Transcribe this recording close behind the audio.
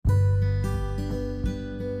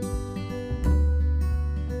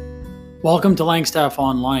Welcome to Langstaff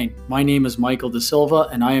Online. My name is Michael De Silva,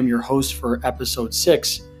 and I am your host for episode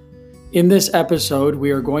 6. In this episode,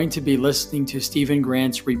 we are going to be listening to Stephen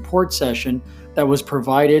Grant's report session that was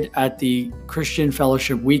provided at the Christian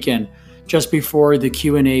Fellowship Weekend, just before the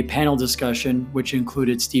Q&A panel discussion, which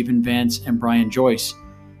included Stephen Vance and Brian Joyce.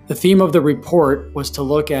 The theme of the report was to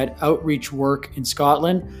look at outreach work in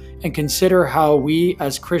Scotland and consider how we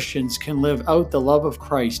as Christians can live out the love of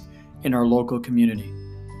Christ in our local community.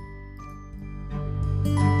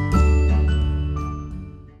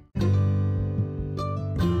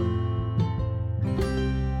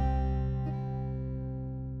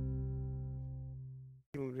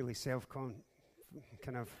 Really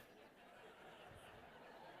kind of.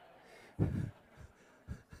 He's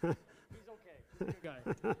okay. He's a good guy.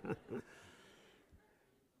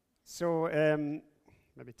 So,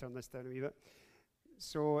 maybe turn this down a wee bit.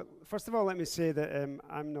 So, first of all, let me say that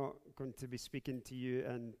I'm not going to be speaking to you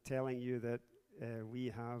and telling you that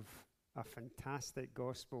we have a fantastic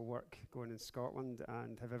gospel work going in Scotland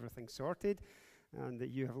and have everything sorted, and that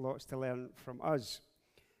you have lots to learn from us.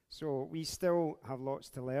 So we still have lots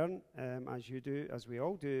to learn, as you do, as we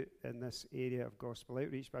all do in this area of gospel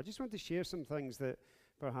outreach. But I just want to share some things that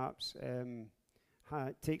perhaps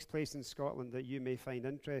takes place in Scotland that you may find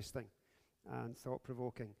interesting and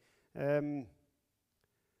thought-provoking. I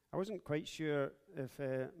wasn't quite sure if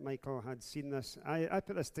Michael had seen this. I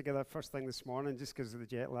put this together first thing this morning just because of the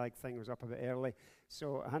jet lag thing. I was up a bit early.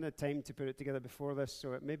 So I hadn't had time to put it together before this,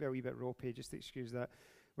 so it may be a wee bit ropey, just excuse that.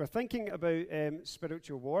 We're thinking about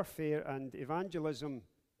spiritual warfare, and evangelism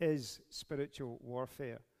is spiritual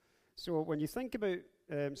warfare. So when you think about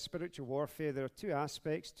spiritual warfare, there are two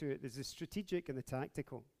aspects to it. There's the strategic and the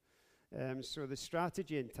tactical. So the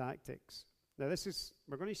strategy and tactics. Now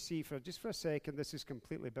we're going to see for a second, this is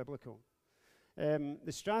completely biblical.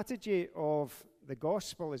 The strategy of the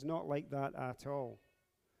gospel is not like that at all.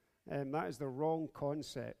 That is the wrong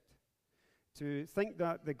concept. To think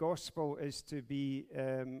that the gospel is to be,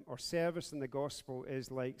 or service in the gospel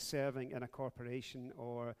is like serving in a corporation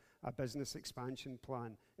or a business expansion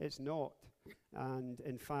plan. It's not. And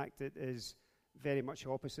in fact, it is very much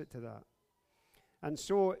opposite to that. And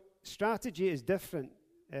so strategy is different.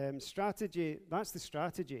 That's the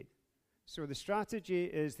strategy. So the strategy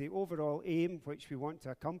is the overall aim which we want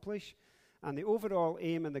to accomplish. And the overall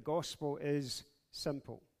aim in the gospel is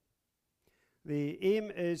simple. The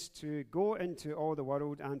aim is to go into all the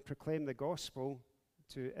world and proclaim the gospel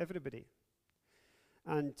to everybody,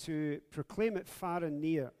 and to proclaim it far and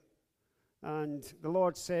near. And the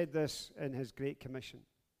Lord said this in his Great Commission,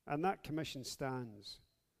 and that commission stands.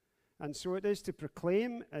 And so it is to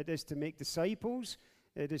proclaim, it is to make disciples,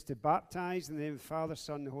 it is to baptize in the name of the Father,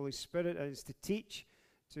 Son, and the Holy Spirit, it is to teach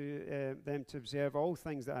to them to observe all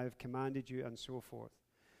things that I have commanded you, and so forth.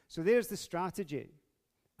 So there's the strategy.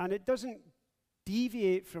 And it doesn't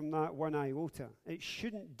deviate from that one iota. It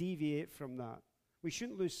shouldn't deviate from that. We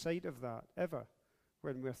shouldn't lose sight of that, ever,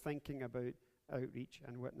 when we're thinking about outreach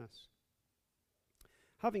and witness.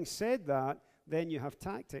 Having said that, then you have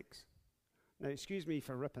tactics. Now, excuse me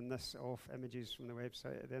for ripping this off images from the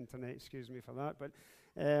website, the internet, excuse me for that, but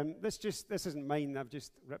this isn't mine, I've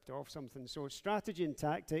just ripped off something. So strategy and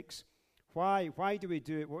tactics. Why do we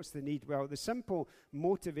do it? What's the need? Well, the simple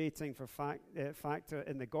motivating factor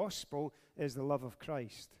in the gospel is the love of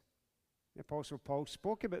Christ. The Apostle Paul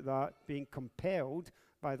spoke about that, being compelled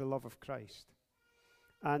by the love of Christ.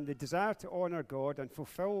 And the desire to honor God and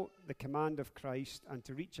fulfill the command of Christ and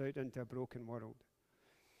to reach out into a broken world.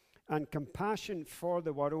 And compassion for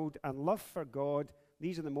the world and love for God,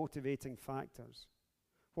 these are the motivating factors.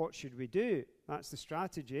 What should we do? That's the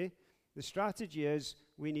strategy. The strategy is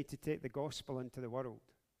we need to take the gospel into the world.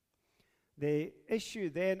 The issue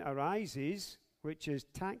then arises, which is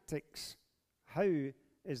tactics. How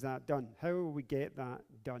is that done? How will we get that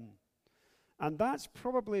done? And that's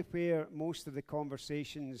probably where most of the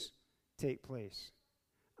conversations take place,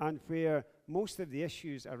 and where most of the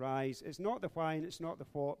issues arise. It's not the why and it's not the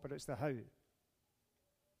what, but it's the how.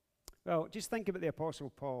 Well, just think about the Apostle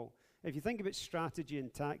Paul. If you think about strategy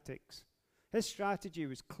and tactics, his strategy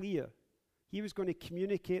was clear. He was going to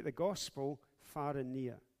communicate the gospel far and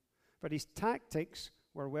near. But his tactics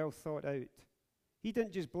were well thought out. He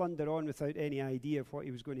didn't just blunder on without any idea of what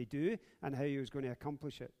he was going to do and how he was going to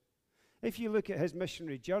accomplish it. If you look at his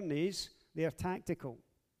missionary journeys, they are tactical.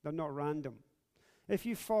 They're not random. If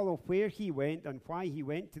you follow where he went and why he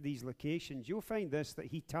went to these locations, you'll find this, that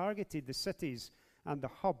he targeted the cities and the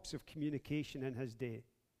hubs of communication in his day.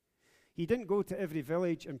 He didn't go to every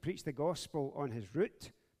village and preach the gospel on his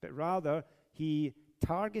route, but rather he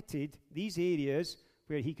targeted these areas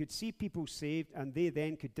where he could see people saved and they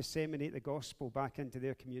then could disseminate the gospel back into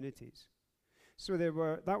their communities. So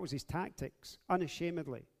that was his tactics,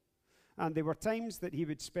 unashamedly. And there were times that he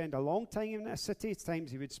would spend a long time in a city,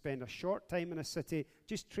 times he would spend a short time in a city.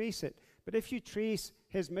 Just trace it. But if you trace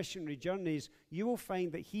his missionary journeys, you will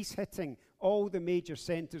find that he's hitting all the major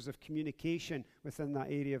centers of communication within that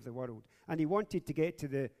area of the world. And he wanted to get to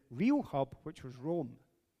the real hub, which was Rome.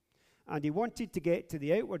 And he wanted to get to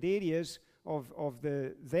the outward areas of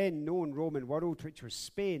the then known Roman world, which was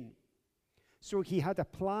Spain. So he had a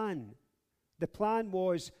plan. The plan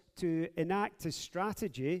was to enact his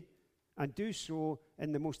strategy and do so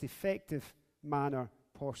in the most effective manner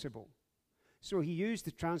possible. So he used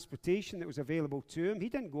the transportation that was available to him. He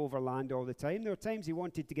didn't go over land all the time. There were times he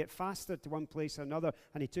wanted to get faster to one place or another,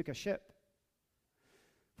 and he took a ship.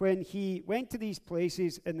 When he went to these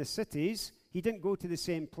places in the cities, he didn't go to the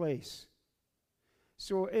same place.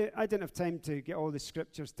 So I didn't have time to get all the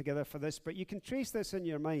scriptures together for this, but you can trace this in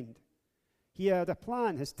your mind. He had a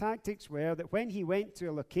plan. His tactics were that when he went to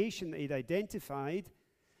a location that he'd identified,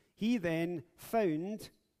 he then found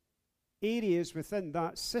areas within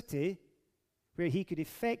that city where he could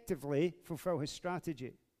effectively fulfill his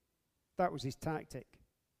strategy. That was his tactic.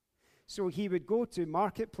 So he would go to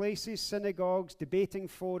marketplaces, synagogues, debating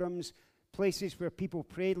forums, places where people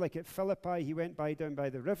prayed, like at Philippi. He went down by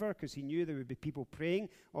the river because he knew there would be people praying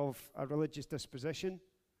of a religious disposition.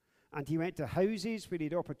 And he went to houses where he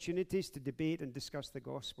had opportunities to debate and discuss the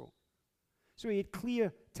gospel. So he had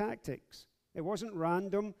clear tactics. It wasn't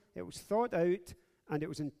random, it was thought out, and it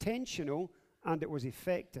was intentional, and it was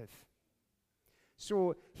effective.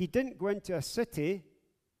 So he didn't go into a city,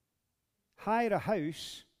 hire a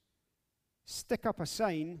house, stick up a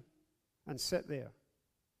sign, and sit there.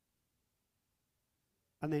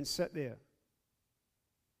 And then sit there.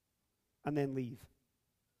 And then leave.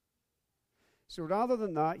 So rather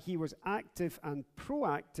than that, he was active and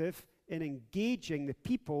proactive in engaging the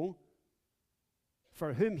people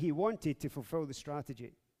for whom he wanted to fulfill the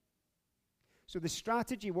strategy. So the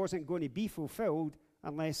strategy wasn't going to be fulfilled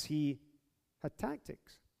unless he had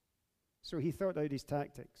tactics. So he thought out his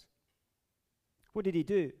tactics. What did he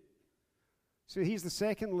do? So here's the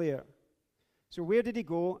second layer. So where did he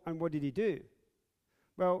go and what did he do?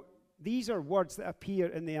 Well, these are words that appear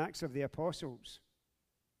in the Acts of the Apostles.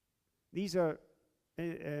 These are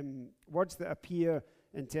words that appear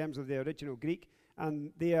in terms of the original Greek,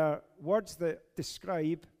 and they are words that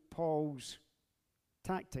describe Paul's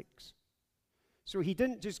tactics. So he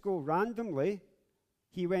didn't just go randomly.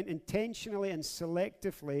 He went intentionally and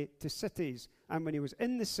selectively to cities. And when he was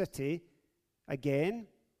in the city, again,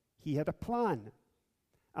 he had a plan.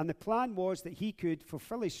 And the plan was that he could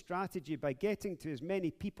fulfill his strategy by getting to as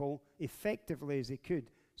many people effectively as he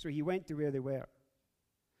could. So he went to where they were.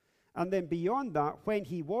 And then beyond that, when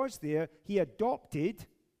he was there, he adopted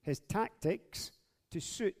his tactics to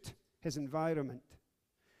suit his environment.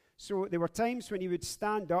 So there were times when he would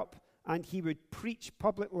stand up and he would preach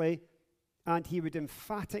publicly and he would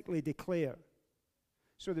emphatically declare.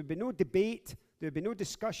 So there'd be no debate, there'd be no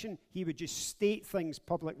discussion, he would just state things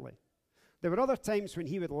publicly. There were other times when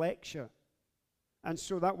he would lecture. And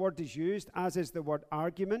so that word is used, as is the word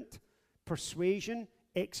argument, persuasion,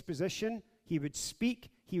 exposition. He would speak,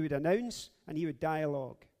 he would announce, and he would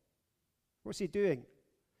dialogue. What's he doing?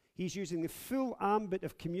 He's using the full ambit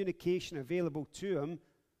of communication available to him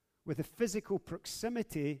with the physical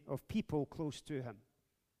proximity of people close to him.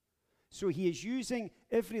 So he is using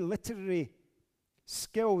every literary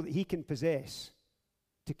skill that he can possess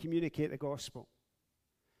to communicate the gospel.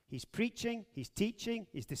 He's preaching, he's teaching,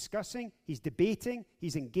 he's discussing, he's debating,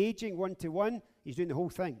 he's engaging one-to-one. He's doing the whole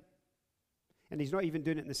thing. And he's not even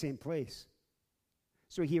doing it in the same place.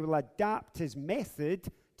 So he will adapt his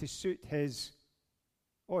method to suit his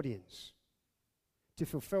audience, to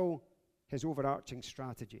fulfill his overarching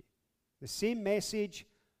strategy. The same message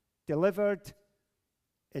delivered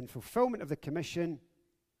in fulfillment of the commission,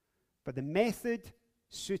 but the method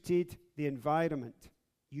suited the environment.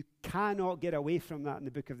 You cannot get away from that in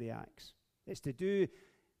the book of the Acts. It's to do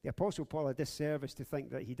the Apostle Paul a disservice to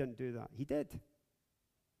think that he didn't do that. He did.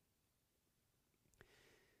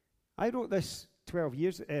 I wrote this 12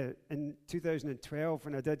 years in 2012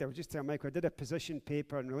 when I was just telling Michael, I did a position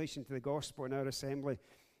paper in relation to the gospel in our assembly.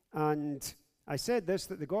 And I said this,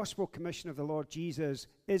 that the gospel commission of the Lord Jesus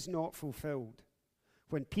is not fulfilled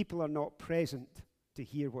when people are not present to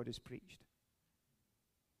hear what is preached.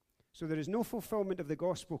 So there is no fulfillment of the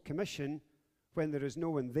gospel commission when there is no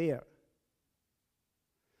one there.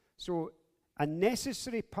 So a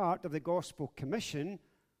necessary part of the gospel commission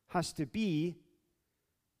has to be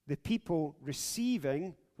the people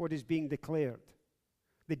receiving what is being declared.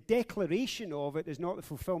 the declaration of it is not the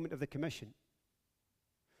fulfillment of the commission.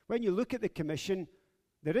 When you look at the commission,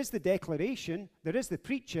 there is the declaration, there is the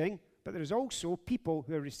preaching, but there is also people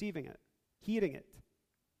who are receiving it, hearing it.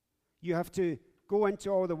 You have to go into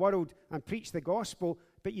all the world and preach the gospel,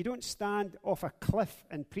 but you don't stand off a cliff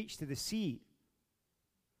and preach to the sea.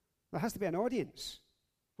 There has to be an audience,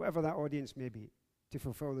 whatever that audience may be, to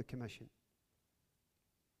fulfill the commission.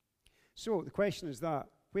 So the question is that,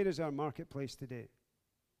 where is our marketplace today?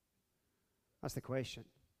 That's the question.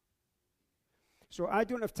 So I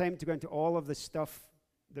don't have time to go into all of the stuff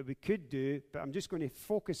that we could do, but I'm just going to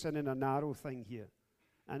focus in on a narrow thing here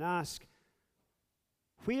and ask,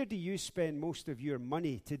 where do you spend most of your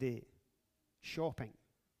money today? Shopping.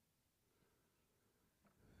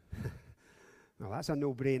 Well, that's a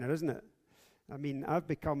no-brainer, isn't it? I mean, I've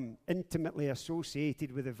become intimately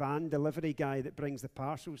associated with the van delivery guy that brings the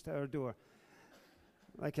parcels to our door.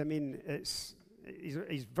 Like, I mean,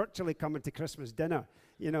 he's virtually coming to Christmas dinner.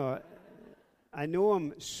 You know, I know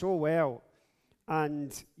him so well.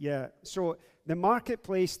 And, yeah, so the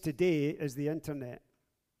marketplace today is the internet.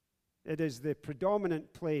 It is the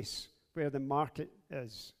predominant place where the market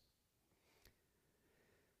is.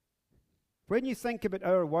 When you think about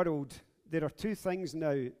our world, there are two things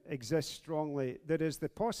now exist strongly. There is the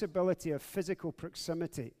possibility of physical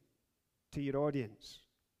proximity to your audience,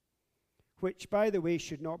 which, by the way,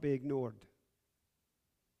 should not be ignored.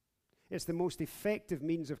 It's the most effective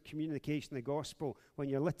means of communication of the gospel when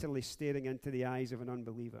you're literally staring into the eyes of an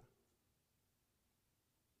unbeliever.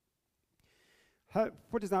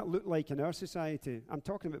 What does that look like in our society? I'm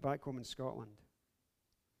talking about back home in Scotland.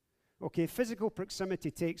 Okay, physical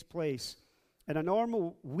proximity takes place in a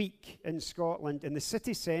normal week in Scotland in the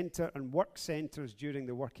city centre and work centres during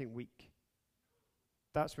the working week.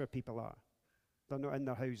 That's where people are. They're not in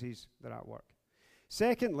their houses, they're at work.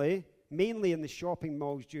 Secondly, mainly in the shopping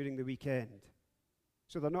malls during the weekend.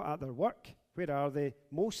 So they're not at their work. Where are they?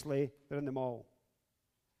 Mostly they're in the mall.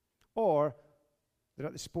 Or they're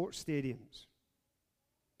at the sports stadiums.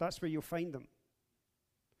 That's where you'll find them.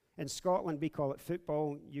 In Scotland, we call it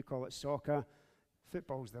football, you call it soccer.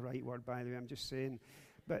 Football's the right word, by the way, I'm just saying.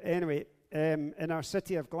 But anyway, in our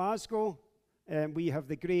city of Glasgow, we have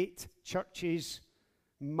the great churches,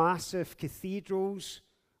 massive cathedrals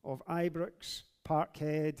of Ibrox,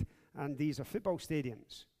 Parkhead, and these are football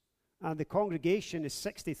stadiums. And the congregation is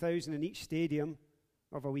 60,000 in each stadium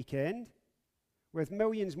of a weekend, with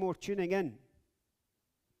millions more tuning in.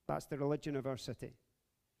 That's the religion of our city.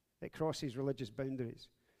 It crosses religious boundaries.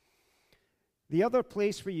 The other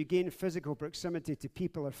place where you gain physical proximity to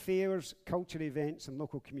people are fairs, culture events, and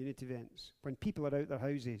local community events, when people are out their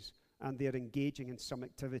houses and they're engaging in some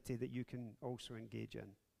activity that you can also engage in.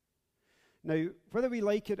 Now, whether we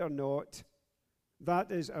like it or not,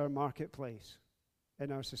 that is our marketplace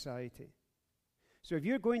in our society. So if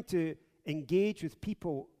you're going to engage with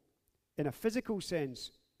people in a physical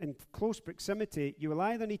sense, in close proximity, you will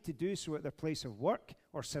either need to do so at their place of work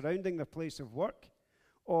or surrounding their place of work,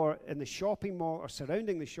 or in the shopping mall or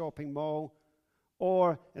surrounding the shopping mall,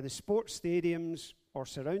 or in the sports stadiums or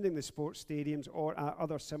surrounding the sports stadiums, or at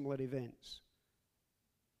other similar events.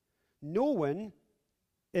 No one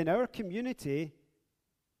in our community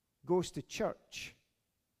goes to church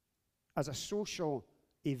as a social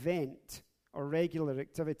event or regular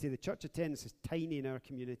activity. The church attendance is tiny in our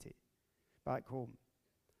community back home.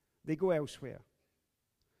 They go elsewhere.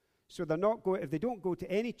 So they're not if they don't go to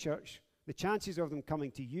any church, the chances of them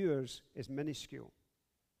coming to yours is minuscule.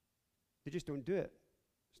 They just don't do it.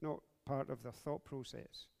 It's not part of their thought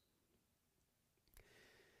process.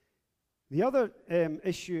 The other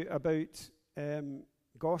issue about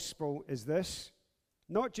gospel is this: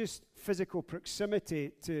 not just physical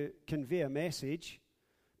proximity to convey a message,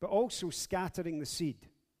 but also scattering the seed.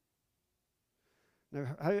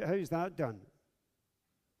 Now, how is that done?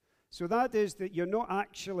 So that is that you're not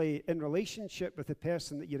actually in relationship with the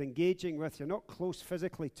person that you're engaging with. You're not close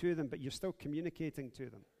physically to them, but you're still communicating to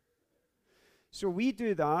them. So we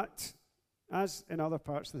do that, as in other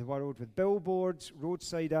parts of the world, with billboards,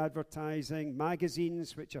 roadside advertising,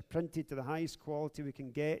 magazines, which are printed to the highest quality we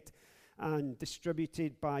can get and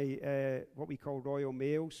distributed by what we call Royal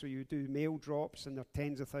Mail. So you do mail drops, and they're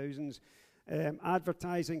tens of thousands.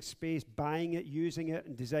 Advertising space, buying it, using it,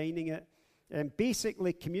 and designing it.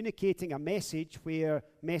 Basically communicating a message where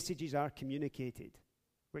messages are communicated,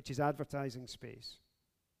 which is advertising space.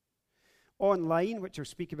 Online, which I'll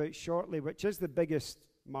speak about shortly, which is the biggest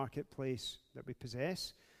marketplace that we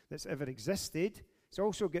possess that's ever existed. It's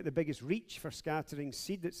also got the biggest reach for scattering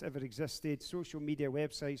seed that's ever existed. Social media,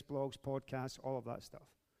 websites, blogs, podcasts, all of that stuff.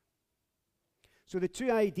 So the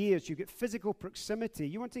two ideas, you get physical proximity.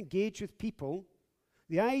 You want to engage with people.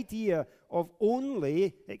 The idea of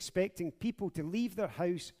only expecting people to leave their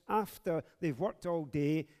house after they've worked all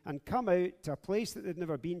day and come out to a place that they've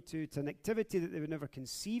never been to an activity that they would never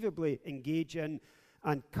conceivably engage in,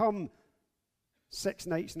 and come 6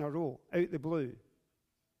 nights in a row, out the blue,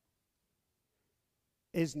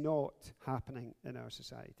 is not happening in our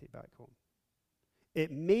society back home.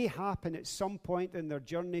 It may happen at some point in their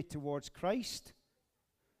journey towards Christ,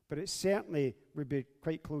 but it certainly would be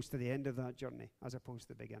quite close to the end of that journey as opposed to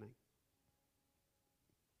the beginning.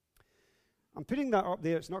 I'm putting that up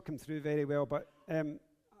there. It's not come through very well, but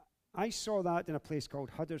I saw that in a place called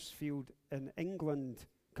Huddersfield in England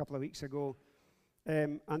a couple of weeks ago,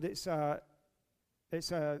 and it's a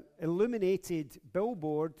illuminated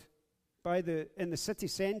billboard in the city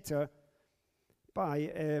centre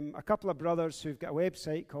by a couple of brothers who've got a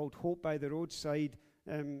website called Hope by the Roadside.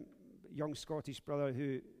 Young Scottish brother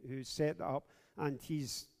who set that up, and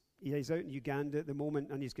he's out in Uganda at the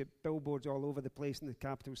moment, and he's got billboards all over the place in the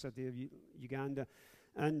capital city of Uganda.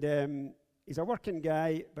 And he's a working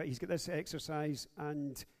guy, but he's got this exercise,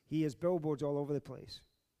 and he has billboards all over the place.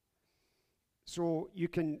 So you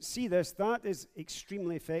can see this. That is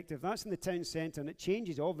extremely effective. That's in the town centre, and it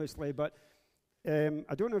changes, obviously, but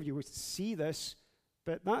I don't know if you would see this,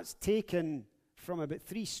 but that's taken from about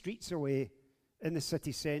 3 streets away in the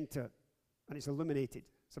city centre, and it's illuminated.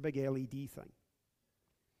 It's a big LED thing.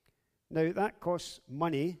 Now, that costs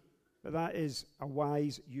money, but that is a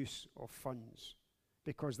wise use of funds,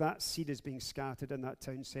 because that seed is being scattered in that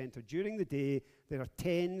town centre. During the day, there are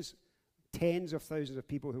tens of thousands of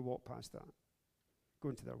people who walk past that,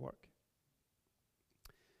 going to their work.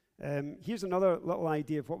 Here's another little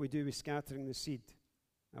idea of what we do with scattering the seed.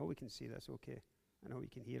 I hope we can see this okay. I know we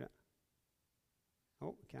can hear it.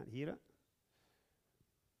 Oh, we can't hear it.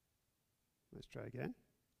 Let's try again.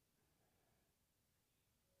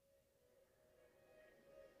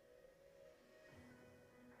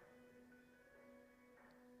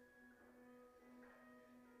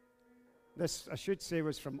 This, I should say,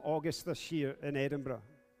 was from August this year in Edinburgh.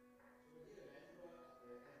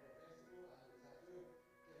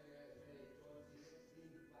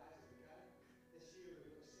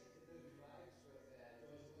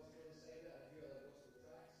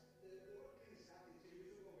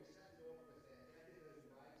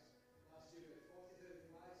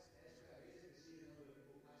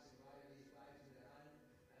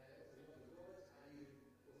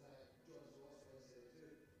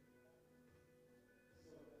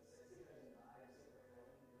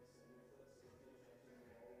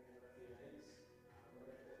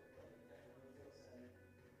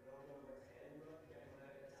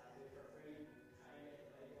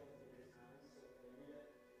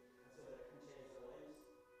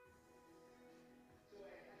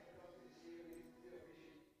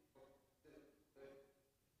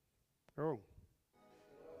 Oh.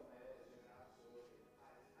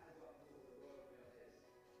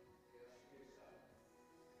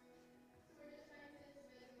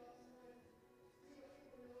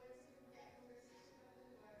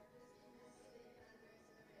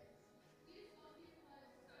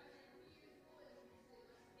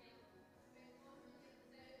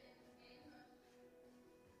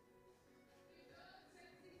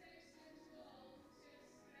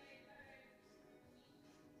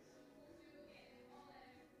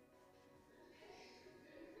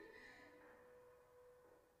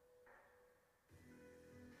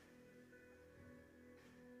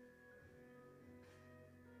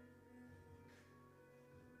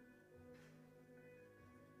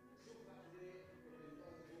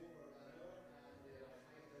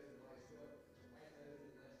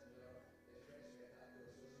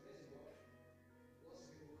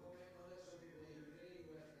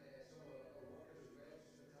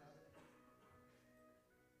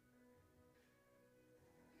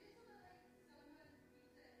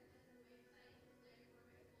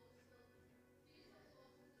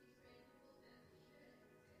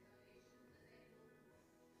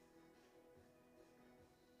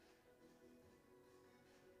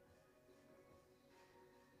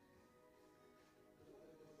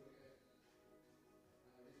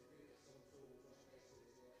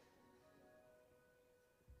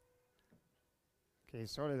 Okay,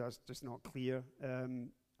 sorry, that's just not clear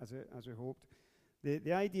as we hoped.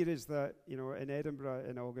 The idea is that, you know, in Edinburgh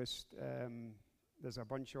in August, there's a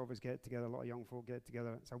bunch of us get together, a lot of young folk get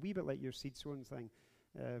together. It's a wee bit like your seed sowing thing,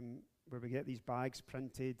 where we get these bags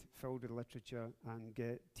printed, filled with literature, and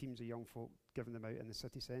get teams of young folk giving them out in the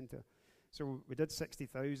city centre. So we did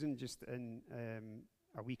 60,000 just in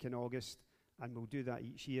a week in August, and we'll do that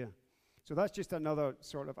each year. So that's just another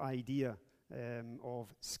sort of idea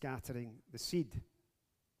of scattering the seed.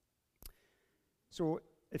 So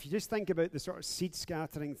if you just think about the sort of seed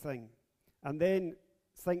scattering thing, and then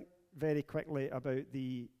think very quickly about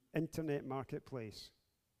the internet marketplace.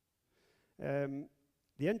 The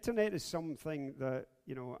internet is something that,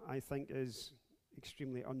 I think is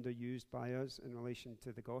extremely underused by us in relation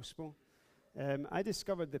to the gospel. I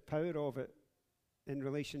discovered the power of it in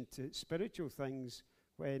relation to spiritual things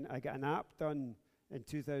when I got an app done in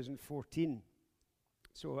 2014.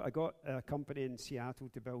 So I got a company in Seattle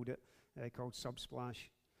to build it called Subsplash.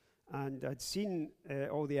 And I'd seen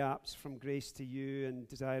all the apps from Grace to You and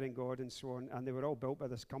Desiring God and so on, and they were all built by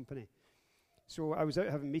this company. So I was out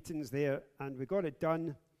having meetings there, and we got it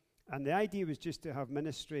done. And the idea was just to have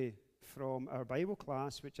ministry from our Bible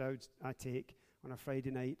class, which I take on a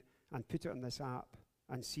Friday night, and put it on this app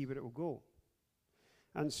and see where it will go.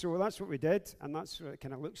 And so that's what we did, and that's what it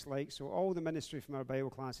kind of looks like. So all the ministry from our Bible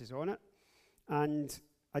class is on it. And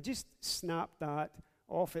I just snapped that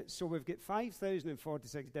off it. So we've got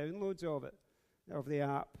 5,046 downloads of the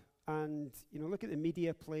app. And, look at the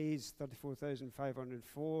media plays,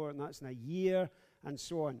 34,504, and that's in a year, and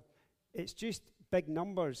so on. It's just big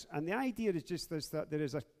numbers. And the idea is just this, that there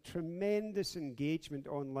is a tremendous engagement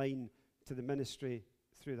online to the ministry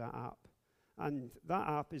through that app. And that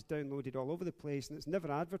app is downloaded all over the place, and it's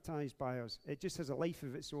never advertised by us. It just has a life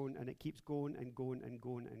of its own, and it keeps going and going and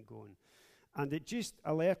going and going. And it just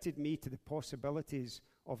alerted me to the possibilities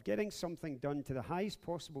of getting something done to the highest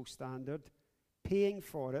possible standard, paying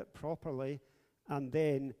for it properly, and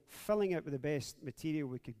then filling it with the best material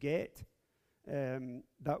we could get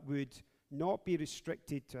that would not be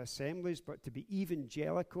restricted to assemblies, but to be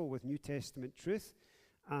evangelical with New Testament truth,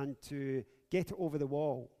 and to get it over the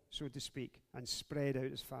wall, so to speak, and spread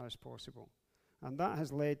out as far as possible. And that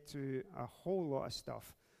has led to a whole lot of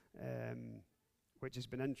stuff, which has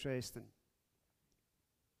been interesting.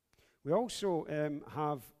 We also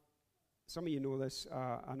have, some of you know this,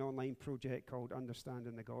 an online project called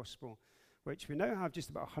Understanding the Gospel, which we now have just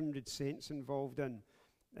about 100 saints involved in.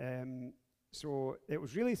 So it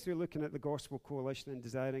was really through looking at the Gospel Coalition and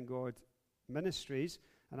Desiring God ministries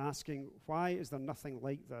and asking, why is there nothing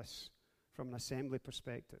like this from an assembly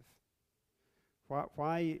perspective?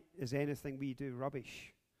 Why is anything we do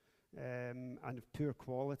rubbish and of poor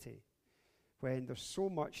quality, when there's so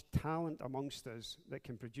much talent amongst us that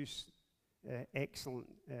can produce excellent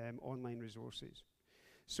online resources?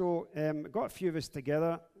 So got a few of us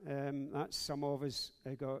together. That's some of us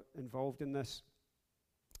got involved in this.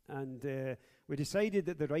 And we decided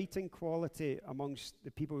that the writing quality amongst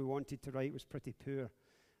the people we wanted to write was pretty poor.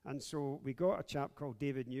 And so we got a chap called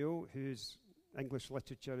David Newell, whose English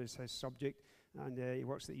literature is his subject, and he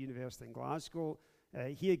works at the University in Glasgow.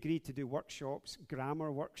 He agreed to do workshops,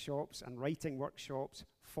 grammar workshops, and writing workshops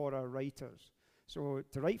for our writers. So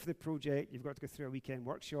to write for the project, you've got to go through a weekend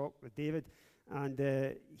workshop with David,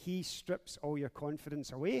 and he strips all your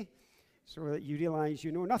confidence away so that you realize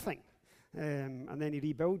you know nothing, and then he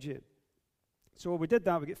rebuilds you. So we did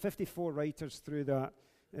that. We got 54 writers through that,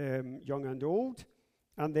 young and old,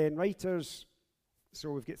 and then writers.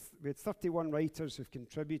 So we had 31 writers who've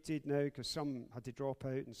contributed now, because some had to drop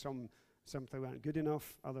out and some simply weren't good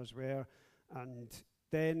enough, others were. And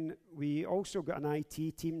then we also got an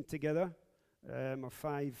IT team together of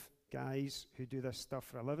 5 guys who do this stuff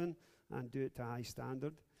for a living and do it to high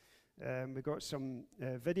standard. We got some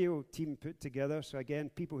video team put together. So again,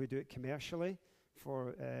 people who do it commercially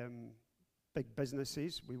for big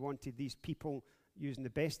businesses. We wanted these people using the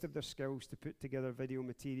best of their skills to put together video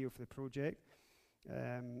material for the project.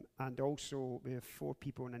 And also we have 4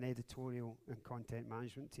 people in an editorial and content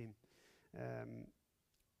management team.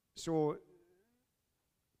 So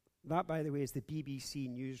that, by the way, is the BBC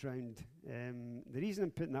News Round. The reason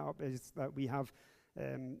I'm putting that up is that we have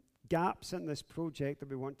gaps in this project that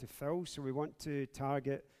we want to fill. So we want to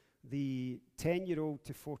target the 10-year-old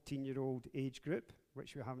to 14-year-old age group,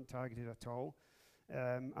 which we haven't targeted at all.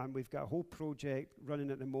 And we've got a whole project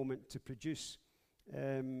running at the moment to produce.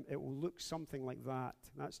 It will look something like that.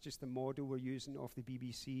 That's just the model we're using of the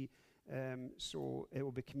BBC. So it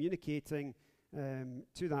will be communicating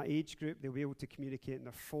to that age group. They'll be able to communicate on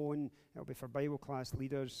their phone. It'll be for Bible class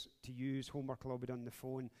leaders to use. Homework will all be done on the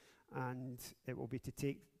phone. And it will be to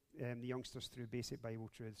take the youngsters through basic Bible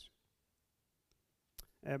truths.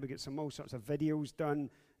 We get all sorts of videos done.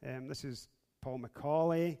 This is Paul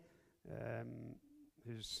McCauley,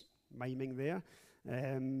 who's miming there.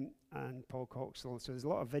 And Paul Coxall. So there's a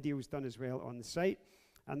lot of videos done as well on the site.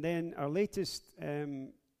 And then our latest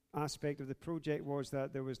aspect of the project was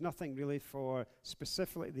that there was nothing really for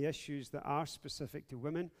specifically the issues that are specific to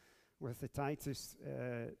women. with the Titus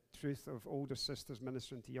truth of older sisters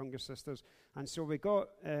ministering to younger sisters. And so we got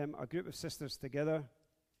a group of sisters together.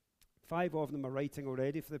 5 of them are writing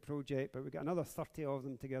already for the project, but we got another 30 of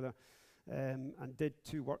them together and did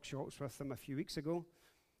 2 workshops with them a few weeks ago,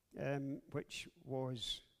 which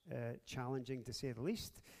was challenging to say the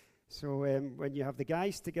least. So when you have the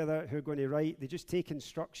guys together who are going to write, they just take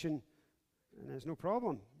instruction, and there's no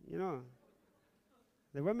problem, you know.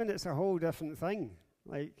 The women, it's a whole different thing.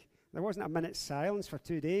 Like, there wasn't a minute's silence for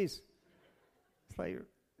 2 days. It's like,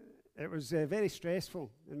 it was very stressful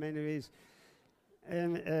in many ways.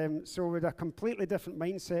 So with a completely different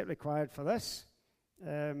mindset required for this.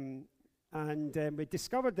 And we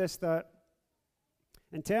discovered this, that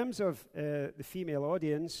in terms of the female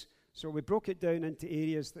audience, so we broke it down into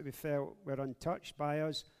areas that we felt were untouched by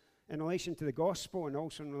us in relation to the gospel and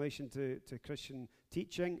also in relation to Christian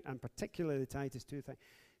teaching, and particularly the Titus 2 thing.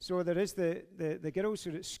 So there is the girls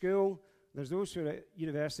who are at school, there's those who are at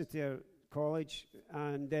university or college,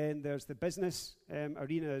 and then there's the business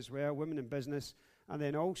arena as well, women in business, and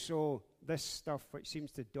then also this stuff which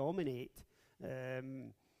seems to dominate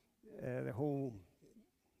the whole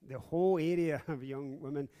area of young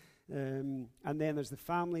women. And then there's the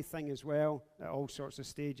family thing as well at all sorts of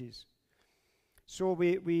stages. So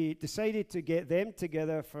we decided to get them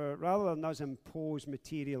together for, rather than us impose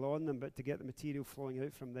material on them, but to get the material flowing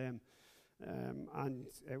out from them. And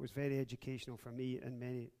it was very educational for me in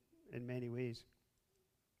many ways.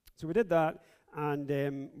 So we did that, and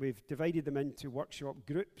we've divided them into workshop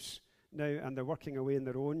groups now, and they're working away on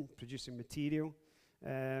their own, producing material.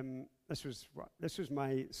 This was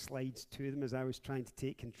my slides to them as I was trying to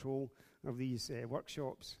take control of these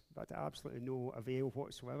workshops, but to absolutely no avail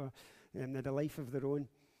whatsoever. They had a life of their own.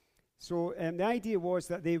 So the idea was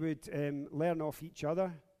that they would learn off each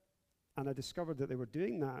other, and I discovered that they were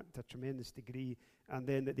doing that to a tremendous degree, and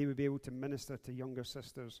then that they would be able to minister to younger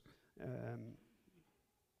sisters, and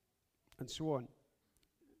so on.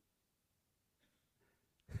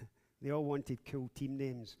 They all wanted cool team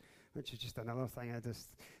names, which is just another thing.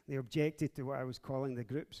 They objected to what I was calling the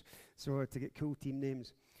groups, so to get cool team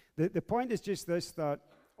names. The point is just this, that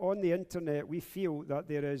on the internet we feel that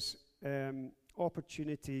there is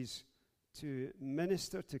opportunities to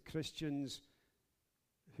minister to Christians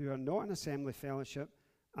who are not in assembly fellowship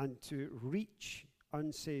and to reach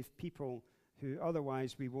unsaved people who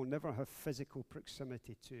otherwise we will never have physical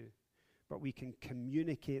proximity to, but we can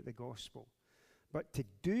communicate the gospel. But to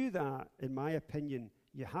do that, in my opinion,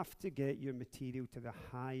 you have to get your material to the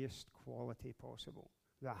highest quality possible.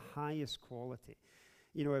 The highest quality.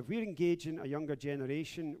 You know, if we're engaging a younger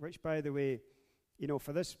generation, which, by the way, you know,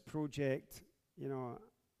 for this project, you know,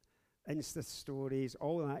 Insta stories,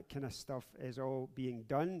 all that kind of stuff is all being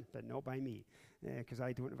done, but not by me, because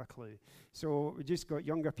I don't have a clue. So we just got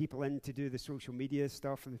younger people in to do the social media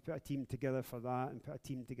stuff, and we put a team together for that, and put a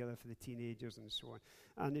team together for the teenagers and so on.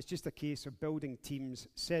 And it's just a case of building teams,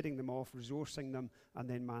 setting them off, resourcing them, and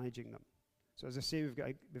then managing them. So as I say,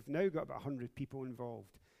 we've now got about 100 people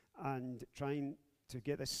involved, and trying to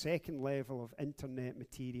get the second level of internet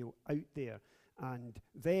material out there. And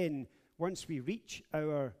then once we reach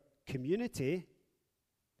our community,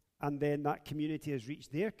 and then that community has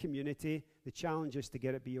reached their community, the challenge is to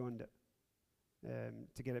get it beyond it.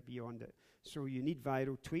 So you need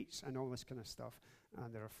viral tweets and all this kind of stuff,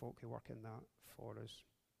 and there are folk who work in that for us.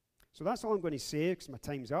 So that's all I'm going to say, because my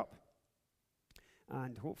time's up,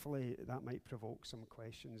 and hopefully that might provoke some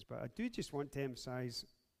questions. But I do just want to emphasize,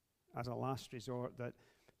 as a last resort, that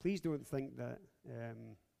please don't think that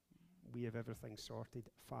we have everything sorted.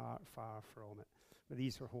 Far, far from it. But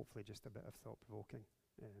these are hopefully just a bit of thought-provoking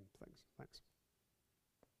things. Thanks.